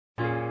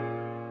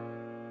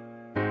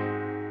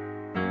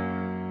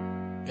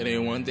It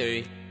ain't one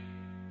day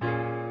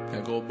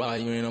that go by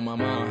you ain't on my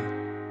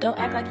mind. Don't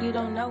act like you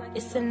don't know.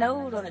 It's a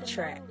note on the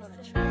track.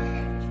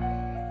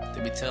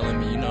 They be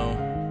telling me, you know,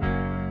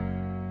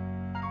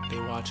 they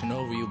watching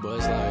over you, but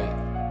it's like,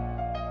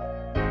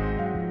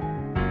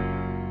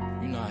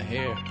 you not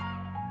here.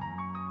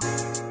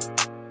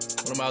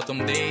 What about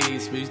them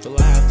days we used to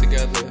laugh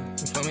together?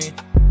 You feel me?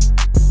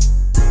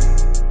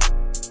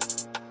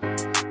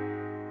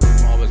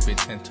 I'm always be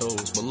 10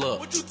 toes, but look.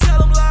 What you tell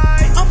them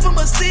like? I'm from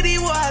a city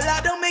where a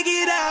lot don't make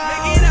it out.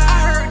 I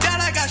heard that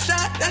I got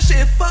shot, that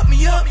shit fucked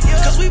me up.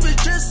 Cause we was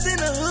just in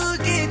the hood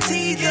getting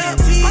teased up.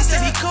 My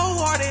city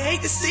cold-hearted,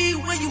 hate to see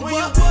when you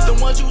up. The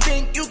ones you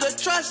think you could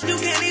trust, you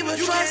can't even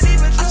trust.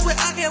 I swear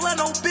I can't let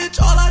no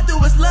bitch, all I do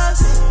is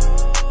lust.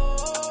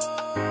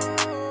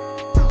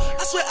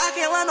 I swear I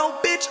can't let no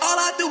bitch, all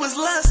I do is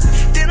lust.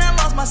 Then I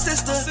lost my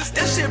sister,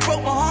 that shit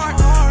broke my heart.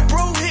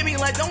 Bro hit me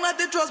like, don't let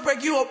the drugs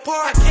break you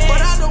apart.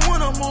 But I don't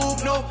wanna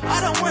move, no,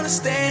 I don't wanna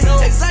stand.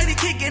 Anxiety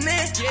kicking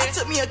in, I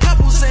took me a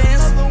couple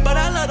cents. But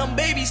I love them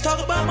babies,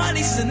 talk about my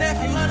nieces and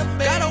nephews.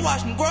 Gotta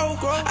watch them grow,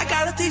 I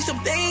gotta teach them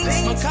things.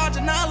 Mack,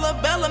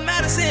 Janala, Bella,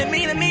 Madison,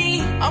 me to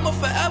me. I'ma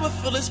forever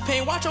feel this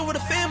pain, watch over the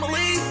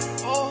family.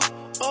 Oh,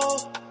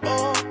 oh,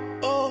 oh,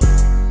 oh.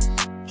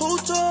 Who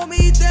told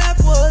me that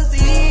was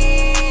easy?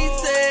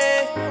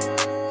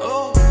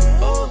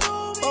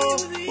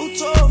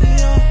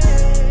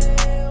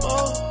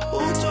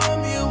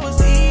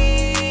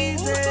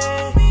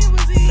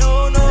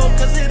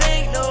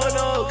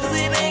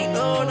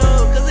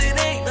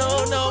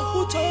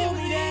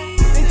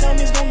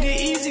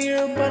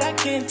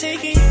 Can't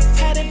take it.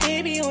 Had a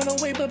baby on the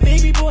way, but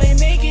baby boy ain't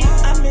make it.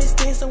 I miss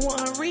dancing with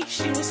Henri,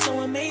 she was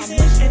so amazing.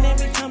 And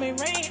every time it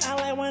rained, I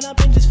like went up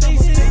and just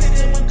face it. They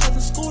took my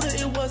cousin's scooter,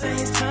 it wasn't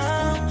his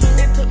time.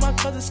 They took my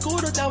cousin's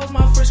scooter, that was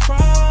my first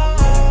crime.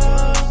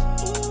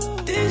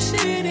 This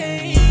shit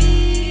ain't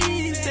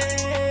easy,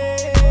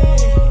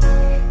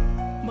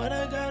 but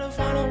I gotta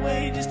find a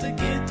way just to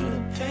get through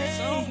the pain.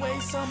 Some way,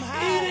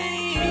 somehow. It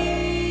ain't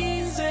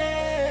easy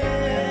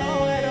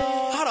at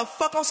all. How the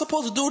fuck I'm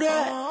supposed to do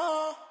that?